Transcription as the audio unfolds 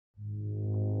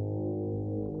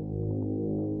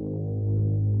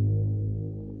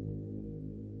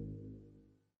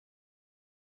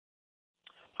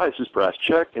Hi, this is Brass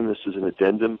Check, and this is an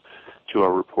addendum to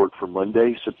our report for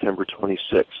Monday, September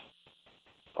 26th.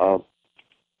 Two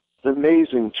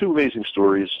amazing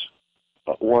stories.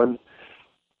 One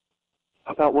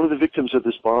about one of the victims of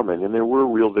this bombing, and there were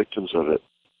real victims of it.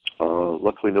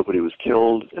 Luckily, nobody was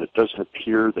killed, and it doesn't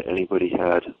appear that anybody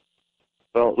had.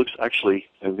 Well, it looks actually,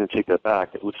 I'm going to take that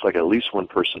back. It looks like at least one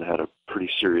person had a pretty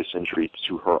serious injury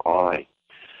to her eye.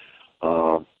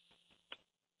 And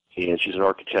she's an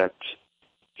architect,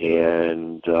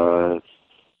 and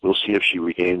we'll see if she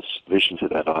regains vision to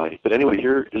that eye. But anyway,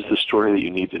 here is the story that you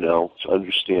need to know to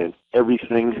understand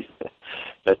everything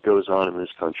that goes on in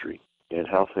this country and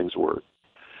how things work.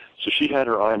 So she had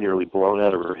her eye nearly blown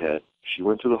out of her head. She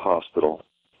went to the hospital.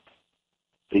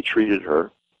 They treated her.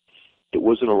 It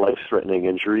wasn't a life-threatening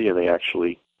injury, and they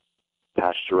actually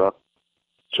patched her up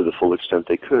to the full extent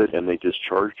they could, and they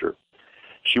discharged her.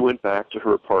 She went back to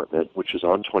her apartment, which is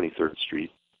on 23rd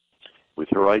Street, with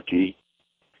her ID,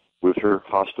 with her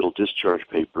hospital discharge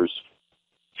papers,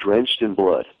 drenched in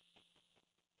blood.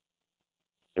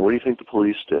 And what do you think the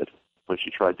police did when she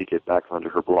tried to get back onto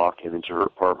her block and into her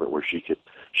apartment where she could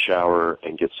shower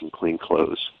and get some clean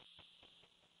clothes?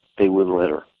 They wouldn't let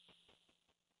her.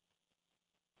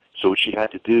 So what she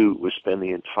had to do was spend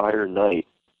the entire night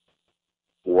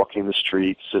walking the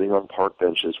streets, sitting on park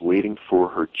benches, waiting for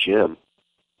her gym,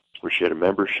 where she had a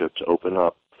membership, to open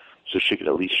up so she could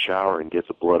at least shower and get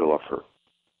the blood off her.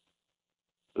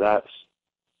 That's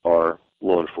our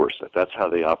law enforcement. That's how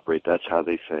they operate. That's how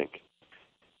they think.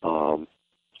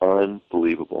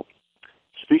 Unbelievable.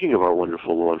 Speaking of our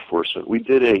wonderful law enforcement, we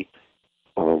did a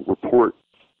report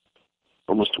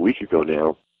almost a week ago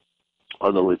now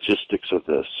on the logistics of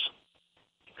this,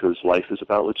 because life is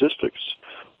about logistics.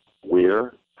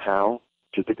 Where, how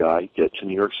did the guy get to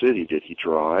New York City? Did he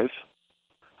drive?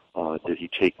 Did he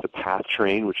take the PATH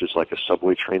train, which is like a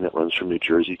subway train that runs from New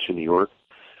Jersey to New York?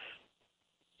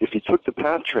 If he took the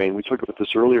PATH train, we talked about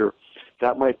this earlier,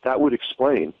 that would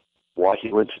explain why he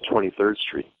went to 23rd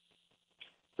Street.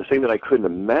 The thing that I couldn't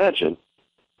imagine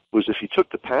was if he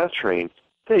took the PATH train,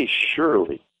 they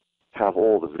surely have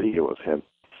all the video of him.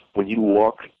 When you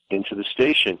walk into the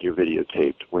station, you're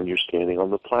videotaped. When you're standing on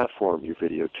the platform, you're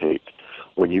videotaped.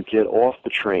 When you get off the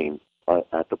train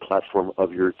at the platform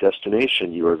of your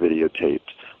destination, you are videotaped.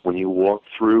 When you walk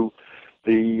through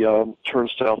the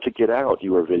turnstile to get out,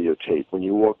 you are videotaped. When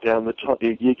you walk down the tunnel,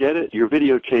 you get it? You're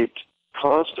videotaped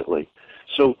constantly.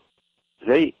 So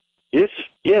if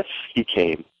he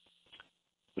came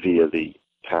via the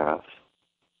PATH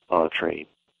train,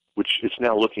 which it's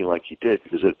now looking like he did,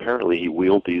 because apparently he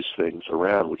wheeled these things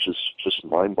around, which is just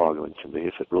mind-boggling to me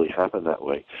if it really happened that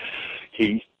way.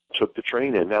 He took the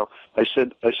train in. Now, I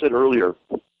said earlier,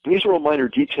 these are all minor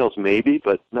details maybe,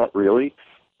 but not really.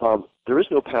 There is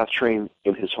no PATH train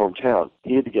in his hometown.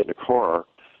 He had to get in a car,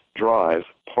 drive,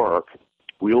 park,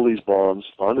 wheel these bombs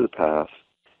onto the PATH,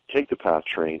 take the PATH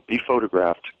train, be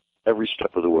photographed every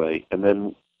step of the way, and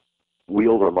then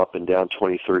wheel them up and down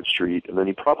 23rd Street. And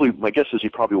then my guess is he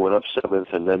probably went up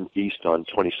 7th and then east on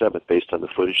 27th based on the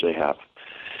footage they have.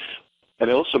 And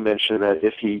I also mentioned that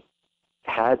if he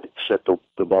had set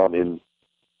the bomb in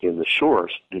the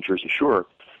shores, New Jersey shore,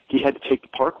 he had to take the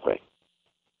Parkway,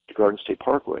 the Garden State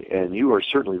Parkway. And you are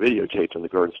certainly videotaped on the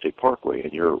Garden State Parkway,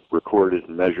 and you're recorded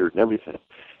and measured and everything.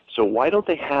 So why don't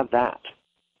they have that?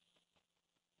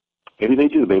 Maybe they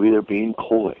do. Maybe they're being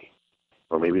coy.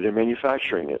 Or maybe they're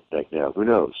manufacturing it right now. Who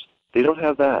knows? They don't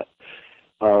have that.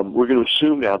 We're going to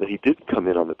assume now that he did come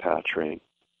in on the PATH train.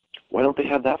 Why don't they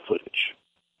have that footage?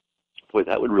 Boy,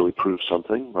 that would really prove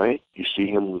something, right? You see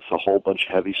him with a whole bunch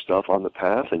of heavy stuff on the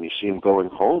PATH, and you see him going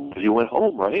home. He went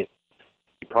home, right?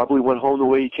 He probably went home the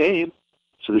way he came,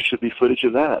 so there should be footage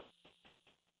of that.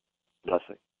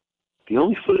 Nothing. The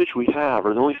only footage we have,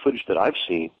 or the only footage that I've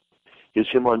seen, is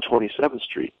him on 27th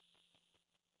Street.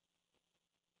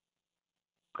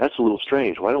 That's a little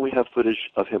strange. Why don't we have footage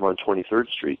of him on 23rd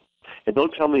Street? And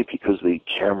don't tell me because the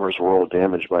cameras were all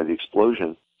damaged by the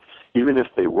explosion. Even if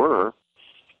they were,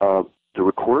 the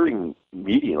recording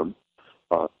medium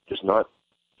is not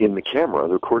in the camera.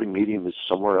 The recording medium is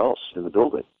somewhere else in the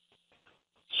building.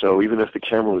 So even if the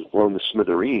camera was blown to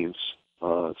smithereens,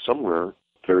 somewhere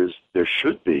there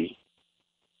should be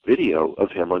video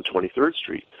of him on 23rd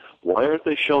Street. Why aren't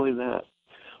they showing that?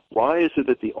 Why is it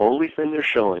that the only thing they're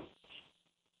showing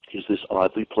is this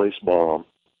oddly placed bomb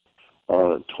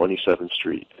on 27th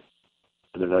Street?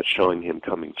 And they're not showing him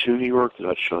coming to New York. They're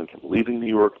not showing him leaving New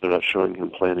York. They're not showing him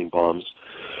planting bombs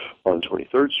on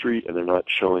 23rd Street. And they're not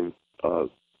showing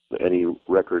any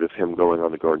record of him going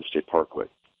on the Garden State Parkway.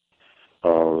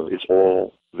 It's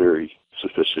all very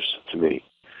suspicious to me.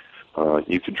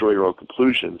 You can draw your own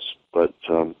conclusions, but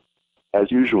as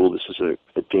usual, this is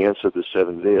a dance of the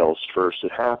seven veils. First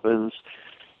it happens,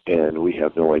 and we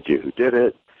have no idea who did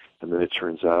it, and then it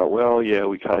turns out, well, yeah,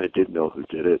 we kind of did know who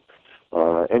did it,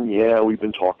 and yeah, we've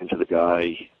been talking to the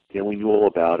guy, and we knew all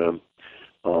about him,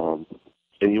 and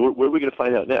what are we going to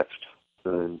find out next?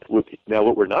 And now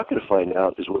what we're not going to find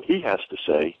out is what he has to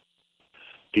say,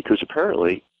 because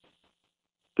apparently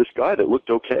this guy that looked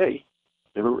okay,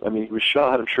 he was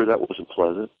shot, I'm sure that wasn't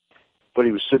pleasant, but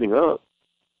he was sitting up,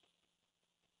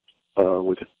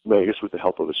 with the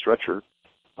help of a stretcher.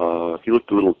 He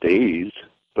looked a little dazed,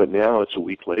 but now it's a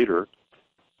week later,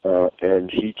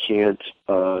 and he can't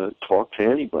talk to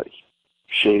anybody.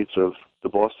 Shades of the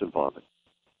Boston bombing.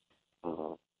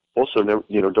 Also,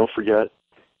 don't forget,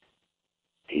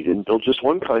 he didn't build just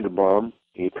one kind of bomb.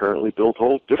 He apparently built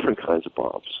all different kinds of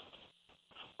bombs.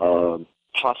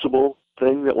 Possible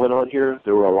thing that went on here,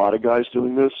 there were a lot of guys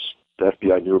doing this. The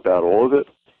FBI knew about all of it,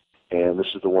 and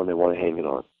this is the one they want to hang it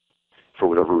on for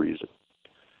whatever reason.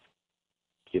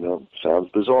 Sounds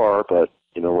bizarre, but,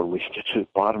 when we get to the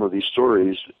bottom of these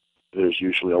stories, there's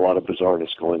usually a lot of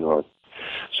bizarreness going on.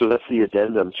 So that's the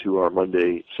addendum to our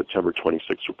Monday, September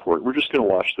 26th report. We're just going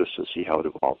to watch this and see how it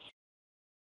evolves.